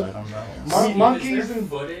 Yes, I don't know. Monkeys Is there and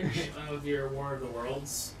footage of your War of the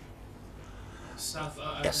Worlds stuff?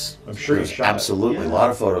 Yes, I'm sure you There's shot it. absolutely a lot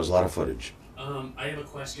of photos, a lot of footage. I have a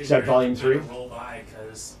question. Is that here to volume kind of 3? Roll by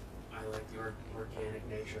because I like the organic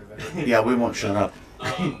nature of everything. Yeah, we won't shut up.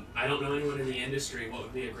 I don't know anyone in the industry. What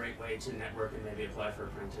would be a great way to network and maybe apply for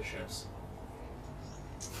apprenticeships?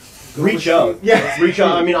 Reach out. Yeah. Reach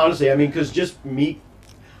out. I mean, honestly, because just me,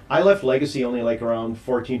 I left Legacy only like around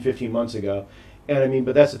 14, 15 months ago. And I mean,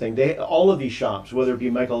 but that's the thing. All of these shops, whether it be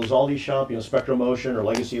Michael Lizaldi's shop, Spectral Motion or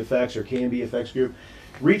Legacy Effects or K&B Effects Group,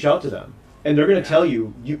 reach out to them. And they're going to tell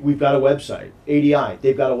you, we've got a website. ADI,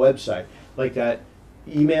 they've got a website. Like that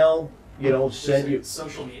email, send you.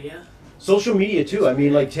 Social media? Social media too. I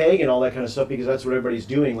mean, like tag and all that kind of stuff because that's what everybody's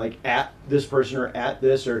doing. Like at this person or at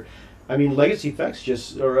this or, I mean, Legacy Effects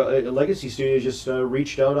Legacy Studios just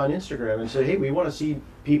reached out on Instagram and said, "Hey, we want to see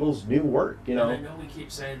people's new work." And I know we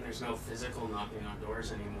keep saying there's no physical knocking on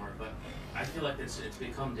doors anymore, but I feel like it's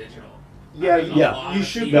become digital. Yeah, I mean, a yeah. lot You of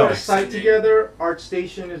should people put are a site sending- together.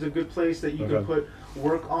 ArtStation is a good place that you Okay. can put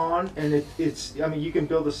work on, and it's. I mean, you can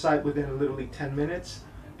build a site within literally 10 minutes,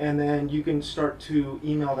 and then you can start to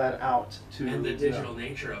email that out to. And the digital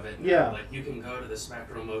nature of it. Now, Yeah. like you can go to the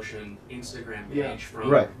Spectral Motion Instagram page Yeah. from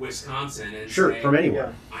Right. Wisconsin and Sure, say, from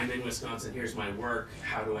anywhere. I'm in Wisconsin. Here's my work.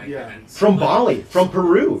 How do I Yeah. get in? From Bali, from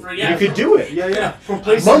Peru. Yeah, you could do it. Yeah. From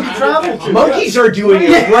places Monkey you travel to. Monkeys are doing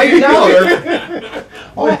it right now. They're-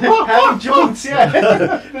 Having joints,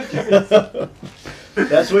 yeah.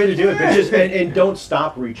 That's the way to do it. But just and don't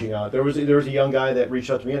stop reaching out. There was a young guy that reached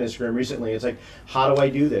out to me on Instagram recently. It's like, how do I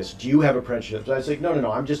do this? Do you have apprenticeships? I was like, no.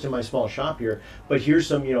 I'm just in my small shop here. But here's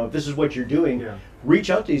some, if this is what you're doing, Yeah. reach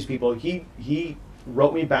out to these people. He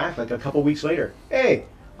wrote me back like a couple weeks later. Hey,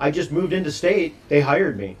 I just moved into state. They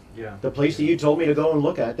hired me. Yeah. The place that you told me to go and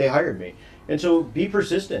look at, they hired me. And so be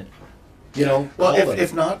persistent. Well, call them.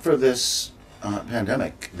 if not for this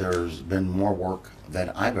pandemic, there's been more work than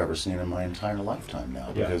I've ever seen in my entire lifetime now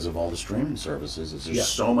Yeah. because of all the streaming services. There's Yeah.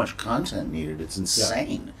 so much content needed. It's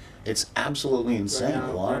insane. It's absolutely insane. now-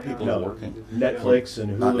 a lot of right people now. are working. Netflix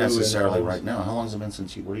and Hulu. Not necessarily and all right now. How long has it been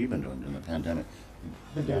since what have you been doing during the pandemic?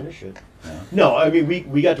 Been doing this shit. Yeah. No, I mean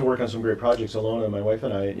we got to work on some great projects alone, and my wife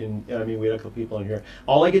and I. And I mean we had a couple people in here.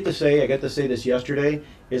 All I got to say this yesterday,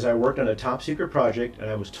 is I worked on a top secret project, and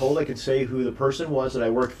I was told I could say who the person was that I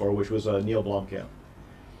worked for, which was Neil Blomkamp,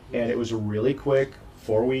 and it was a really quick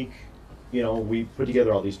 4-week. We put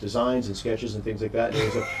together all these designs and sketches and things like that. And it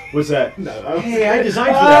was like, what's that? Hey, I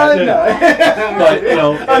designed for that.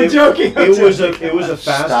 But I'm joking. It was a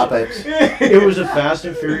fast. Stop it. It was a fast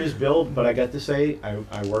and furious build, but I got to say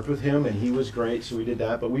I worked with him and he was great, so we did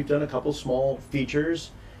that. But we've done a couple small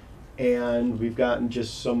features, and we've gotten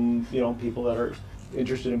just some people that are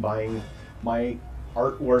interested in buying my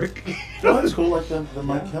artwork. It's cool, like the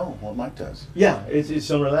Mike Hill, what Mike does. Yeah, it's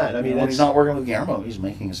similar to that. I mean, when that's he's not working with Guillermo, he's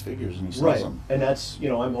making his figures and he sells right, them. and that's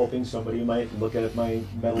I'm hoping somebody might look at my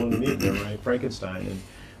Metal in the Meat, my Frankenstein,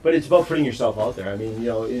 but it's about putting yourself out there. I mean,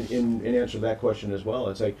 in answer to that question as well,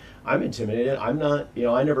 it's like I'm intimidated. I'm not,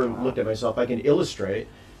 I never looked at myself. I can illustrate,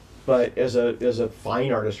 but as a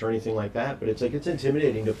fine artist or anything like that. But it's like it's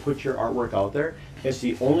intimidating to put your artwork out there. It's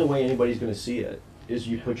the only way anybody's going to see it is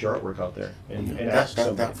you put your artwork out there and ask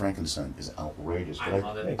somebody. That Frankenstein is outrageous. I But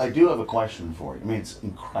love it. I do have a question for you. I mean, it's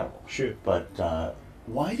incredible. Shoot. But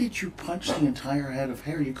why did you punch the entire head of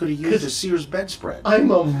hair? You could have used a Sears bedspread. I'm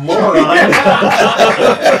a moron.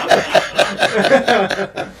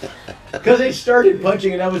 Because I started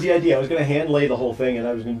punching, and that was the idea. I was going to hand lay the whole thing, and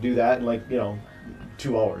I was going to do that in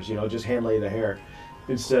 2 hours. Just hand lay the hair.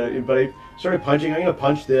 But I started punching. I'm going to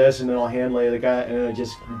punch this, and then I'll hand lay the guy, and then I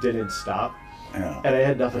just didn't stop. Yeah. And I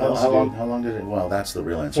had nothing else to do. How long did it? Well, that's the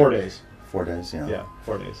real answer. 4 days. 4 days, yeah. Yeah,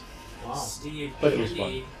 4 days. Wow. Steve, But it was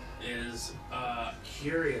Andy is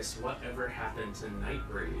curious whatever happened to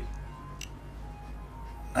Nightbreed.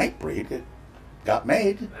 Nightbreed, it got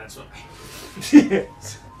made. That's what.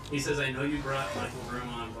 He says, I know you brought Michael Broom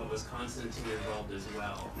on, but was Constantine involved as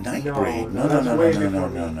well? Nightbreed? No, that's way before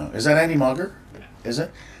No. Is that Andy Mugger? Yeah. Is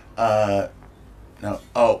it? No.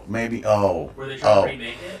 Oh, maybe. Oh. Were they trying to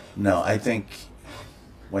remake it? No, I think.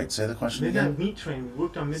 Wait, say the question Midnight again. Meat Train. We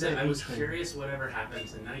worked on He said, Midnight I Meat was Train. curious whatever happened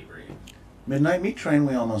to Nightbreed. Midnight Meat Train,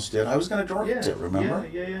 we almost did. I was going to direct it, remember?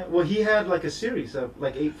 Yeah. Well, he had like a series of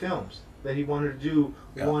like 8 films that he wanted to do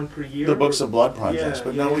one per year. The Books of Blood projects, Yeah,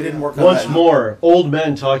 but no, yeah, we didn't yeah. work on Once that. more, old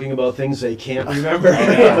men talking about things they can't remember.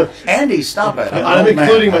 Andy, stop it. I'm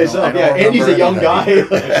including myself. Yeah, Andy's a young guy.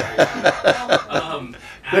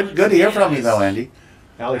 Good to hear from you, though, Andy.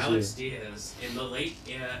 Alex Diaz. In the late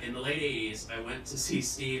 80s, I went to see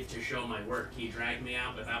Steve to show my work. He dragged me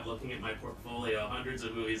out without looking at my portfolio. Hundreds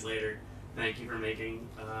of movies later, thank you for making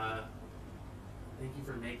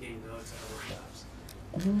those workshops.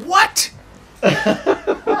 What?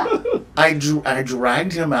 I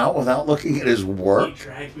dragged him out without looking at his He work.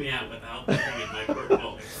 dragged me out without looking at my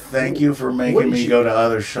portfolio. Thank you for What making did me you- go to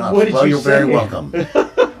other shops. what did Well, you you're very say? welcome.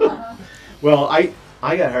 Well, I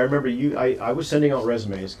remember I was sending out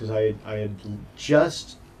resumes because I had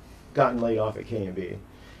just gotten laid off at K&B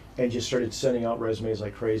and just started sending out resumes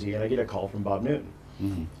like crazy, and I get a call from Bob Newton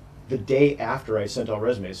Mhm. the day after I sent out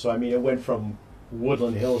resumes. So I mean, it went from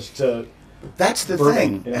Woodland Hills to That's the Bourbon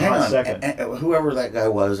thing. in a Hang hot on. second. Whoever that guy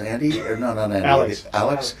was, Andy? Or no, not Andy. Alex.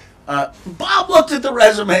 Alex. Bob looked at the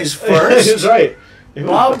resumes first. That's right. It was-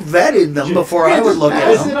 Bob vetted them before I would look at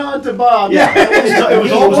Pass it them. on to Bob. Yeah, it was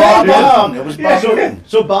all It was Bob Bob. Newton. It was Yeah, Bob Newton.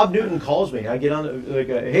 so Bob Newton calls me. I get on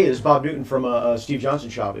hey, this is Bob Newton from Steve Johnson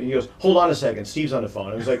shop. And he goes, hold on a second, Steve's on the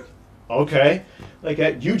phone. I was like, okay.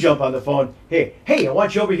 You jump on the phone. Hey, I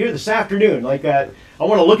want you over here this afternoon. I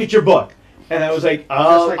want to look at your book. And I was like,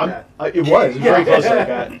 Just like that. it was very close like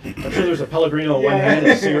that. I'm sure there was a Pellegrino in one hand and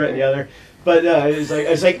a cigarette in the other. But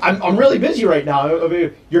it's like I'm really busy right now. I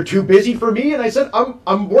mean, you're too busy for me, and I said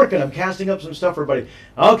I'm working. I'm casting up some stuff for everybody.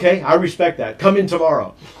 Okay, I respect that. Come in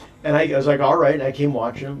tomorrow. And I was like, all right. And I came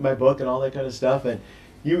watching my book and all that kind of stuff. And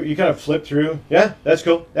you kind of flip through. Yeah, that's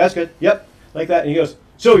cool. That's good. Yep, like that. And he goes,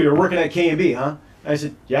 so you're working at K&B, huh? And I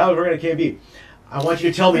said, yeah, I was working at K&B. I want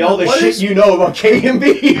you to tell me all the shit you know about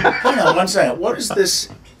K&B. Hang on one second. What is this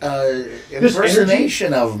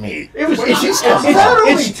impersonation of me? It's not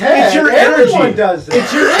only Ted. It's your Everyone energy. does that.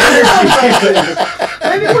 It's your energy.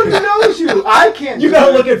 Anyone who knows you, I can't. You do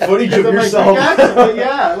gotta it look at footage of because my yourself. Greek accent, but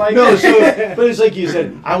yeah, like No, but it's like you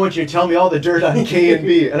said, I want you to tell me all the dirt on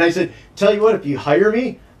K&B. And I said, tell you what, if you hire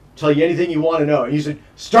me, tell you anything you want to know. And you said,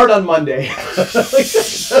 start on Monday.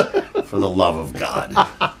 For the love of God.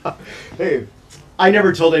 Hey, I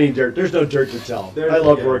never told any dirt. There's no dirt to tell. I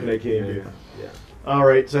love working at K&B. Yeah. All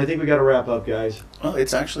right, so I think we got to wrap up, guys. Well,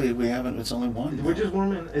 it's actually, it's only one. We're just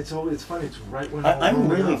warming. It's fun. It's right when I'm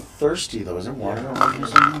really thirsty though. Is there water over here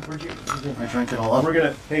somewhere, Bridget? I drank it all up. We're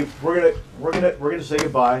gonna say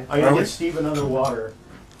goodbye. I'm gonna get Steve another water,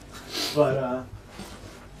 but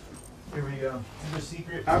here we go. The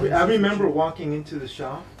secret. I remember walking into the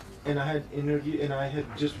shop, and I had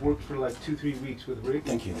just worked for like 2-3 weeks with Rick.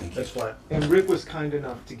 Thank you. That's flat. And Rick was kind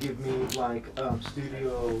enough to give me like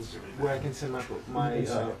studios where I can send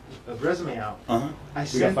my resume out. I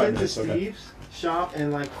sent it to Steve's shop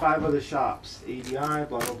and like 5 other shops, ADI, blah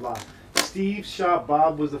blah blah. Steve's shop,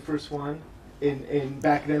 Bob was the first one in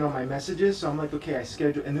back then on my messages. So I'm like, okay, I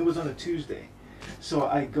scheduled, and it was on a Tuesday. So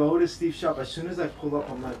I go to Steve's shop. As soon as I pull up,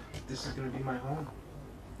 I'm like, this is gonna be my home.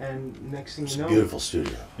 And next thing you know, Beautiful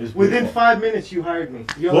studio. within 5 minutes, you hired me.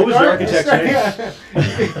 What was your architect's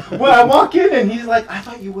name? Well, I walk in and he's like, I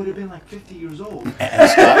thought you would have been like 50 years old.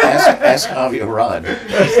 Ask Javier Rod.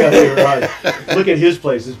 Look at his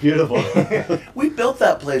place. It's beautiful. We built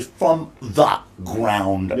that place from the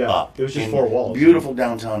ground up. It was just 4 walls. Beautiful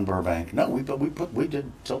downtown Burbank. No, we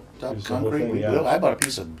did tilt up concrete. Thing, I bought a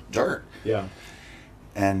piece of dirt. Yeah.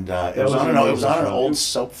 And it was on an old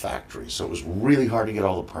soap factory, so it was really hard to get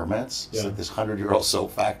all the permits. It's like this 100-year-old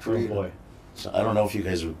soap factory. Oh boy! So I don't know if you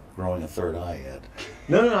guys are growing a third eye yet.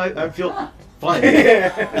 No, I feel fine.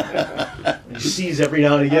 It sees every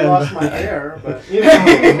now and again. I lost my hair, but you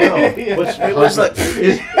know. It was like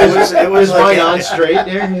it was mine on straight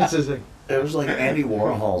there. It was like Andy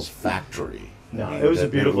Warhol's factory. No, it was a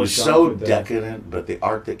beautiful. It was so decadent, but the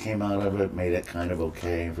art that came out of it made it kind of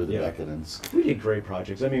okay for the decadence. We did great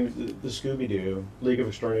projects. I mean, the Scooby-Doo, League of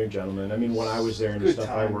Extraordinary Gentlemen. I mean, when I was there and the stuff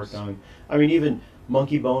I worked on. I mean, even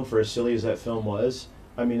Monkey Bone, for as silly as that film was,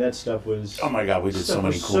 I mean, that stuff was... Oh my God, we did so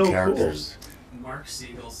many cool characters. Cool. Mark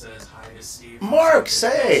Siegel says hi to Steve. Mark,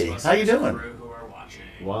 say! How you doing? Who are watching.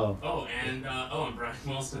 Wow. And Brian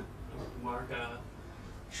Wilson.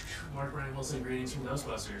 Mark Brian Wilson, greetings from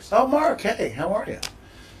Ghostbusters. Oh, Mark, hey, how are you?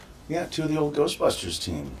 Yeah, 2 of the old Ghostbusters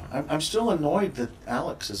team. I'm still annoyed that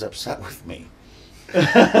Alex is upset with me.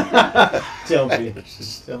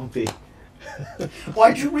 Don't be.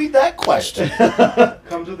 Why'd you read that question?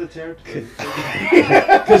 Comes with the territory.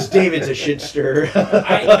 Because David's a shit stirrer.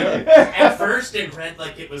 At first, it read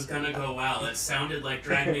like it was gonna go well. It sounded like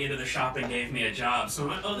dragged me into the shop and gave me a job. So I'm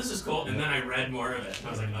like, oh, this is cool. And then I read more of it. And I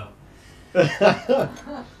was like, oh.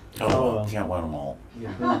 Well. Can't win them all.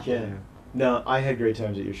 Yeah, you can. No, I had great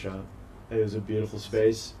times at your shop. It was a beautiful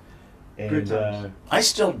space. And I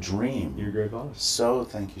still dream. You're a great boss. So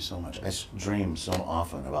thank you so much. I dream so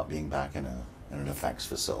often about being back in an effects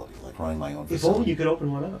facility, like running my own facility. If only you could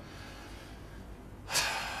open one up.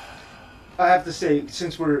 I have to say,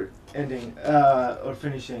 since we're ending or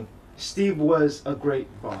finishing, Steve was a great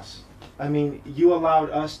boss. I mean, you allowed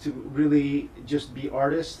us to really just be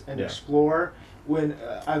artists and explore. When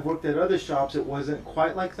I worked at other shops, it wasn't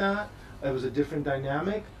quite like that. It was a different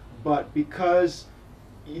dynamic. But because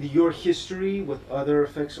your history with other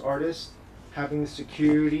effects artists, having the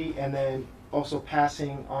security, and then also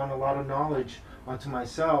passing on a lot of knowledge onto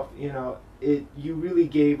myself, you really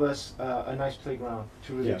gave us a nice playground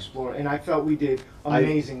to really explore. And I felt we did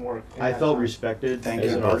amazing work. I felt respected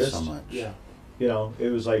as an artist. So much. Yeah.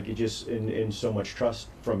 It was like it just in so much trust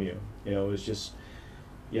from you. It was just,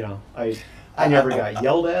 I never got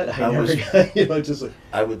yelled at. I never got, just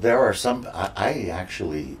like. There are some. I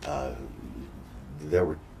actually. There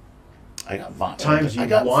were. I got violent. Times you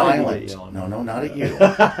got wanted violent. to get yelled. No, not at you.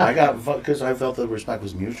 I got because I felt the respect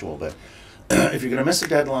was mutual. But if you're gonna miss a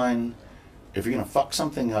deadline, if you're gonna fuck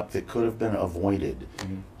something up that could have been avoided,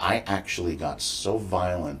 I actually got so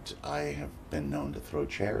violent. I have been known to throw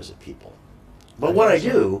chairs at people. But what I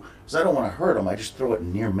do is I don't want to hurt them. I just throw it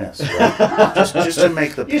near miss, right? just to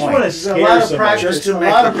make the You just point. want to There's a scare lot of somebody. practice. Just to a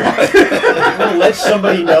make lot the of point. I want to let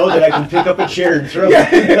somebody know that I can pick up a chair and throw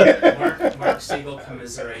it. Mark Siegel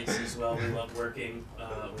commiserates as well. We loved working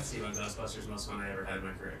with Steve on Ghostbusters. Most fun I ever had in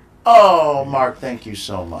my career. Oh, Mark, thank you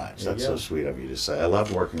so much. There you That's go. so sweet of you to say. I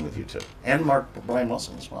loved working with you too. And Mark Brian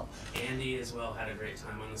Wilson as well. Andy as well had a great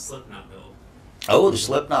time on the Slipknot build. Oh, the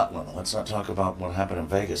Slipknot one. Let's not talk about what happened in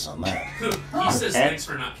Vegas on that. He says And- thanks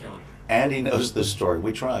for not killing me. Andy knows this story.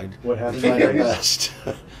 We tried. What happened? We tried our best.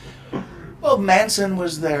 Well, Manson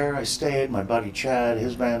was there. I stayed. My buddy Chad,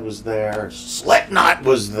 his band was there. Slipknot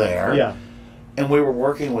was there. Yeah. And we were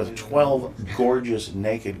working with 12 gorgeous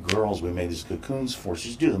naked girls. We made these cocoons for.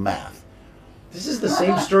 Just do the math. This is the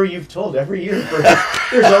same story you've told every year.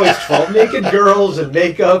 There's always 12 naked girls and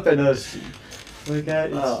makeup and a like that.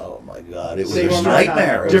 It's Oh my God! It was Same a story.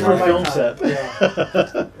 nightmare. It was different a film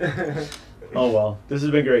nightmare. set. Oh well, this has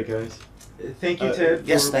been great, guys. Thank you, Ted.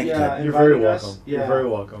 yes, for, thank you, Ted. You're very inviting us. welcome. Yeah. You're very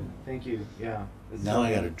welcome. Thank you. Yeah. It's Now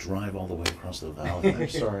I got to drive all the way across the valley. I'm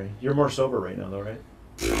sorry. You're more sober right now, though, right?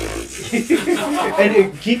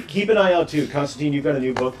 And keep an eye out too, Constantine. You've got a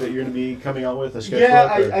new book that you're going to be coming out with, a sketchbook.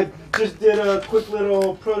 Yeah, I just did a quick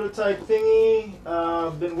little prototype thingy.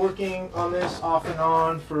 Been working on this off and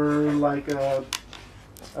on for like a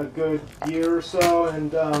good year or so,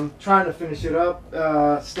 and trying to finish it up.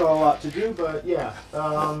 Still a lot to do, but yeah.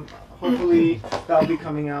 Hopefully that'll be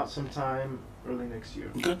coming out sometime early next year.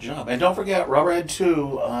 Good job. And don't forget, Rubberhead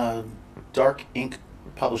 2,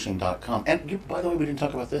 darkinkpublishing.com. And by the way, we didn't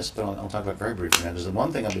talk about this, but I'll talk about it very briefly now, because the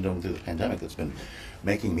one thing I've been doing through the pandemic that's been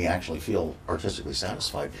making me actually feel artistically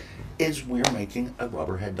satisfied is we're making a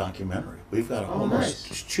Rubberhead documentary. We've got almost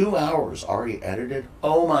nice. 2 hours already edited.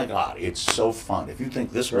 Oh my God, it's so fun. If you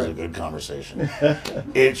think this was a good conversation,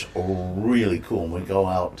 it's really cool. And we go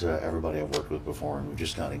out to everybody I've worked with before, and we've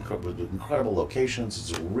just got incredible locations.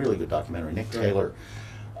 It's a really good documentary. Nick Taylor,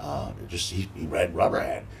 he read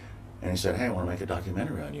Rubberhead. And he said, hey, I want to make a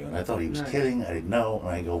documentary on you. And I thought he was Nice. kidding. I didn't know. And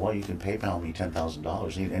I go, well, you can PayPal me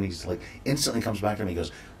 $10,000. And he's like, instantly comes back to me. He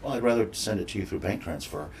goes, well, I'd rather send it to you through bank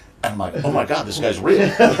transfer. And I'm like, oh my God, this guy's real.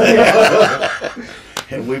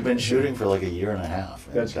 And we've been shooting for like a year and a half.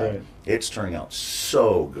 And That's great. It's turning out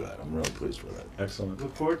so good. I'm really pleased with it. Excellent.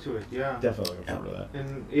 Look forward to it. Yeah. Definitely looking forward to that.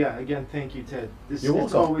 And yeah, again, thank you, Ted. It's You're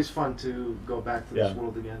welcome. always fun to go back to this Yeah.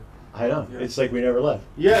 world again. I know. Yeah. It's like we never left.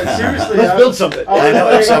 Yeah, seriously. Let's build something. I know,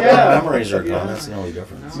 like, except yeah. when memories are gone. Yeah. That's the only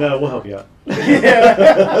difference. No, we'll help you out.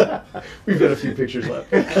 Yeah. We've got a few pictures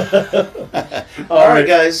left. All right,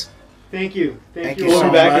 guys. Thank you. Thank Thank you. you We'll so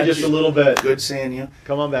be back in much. just a little bit. Good seeing you.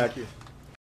 Come on back here.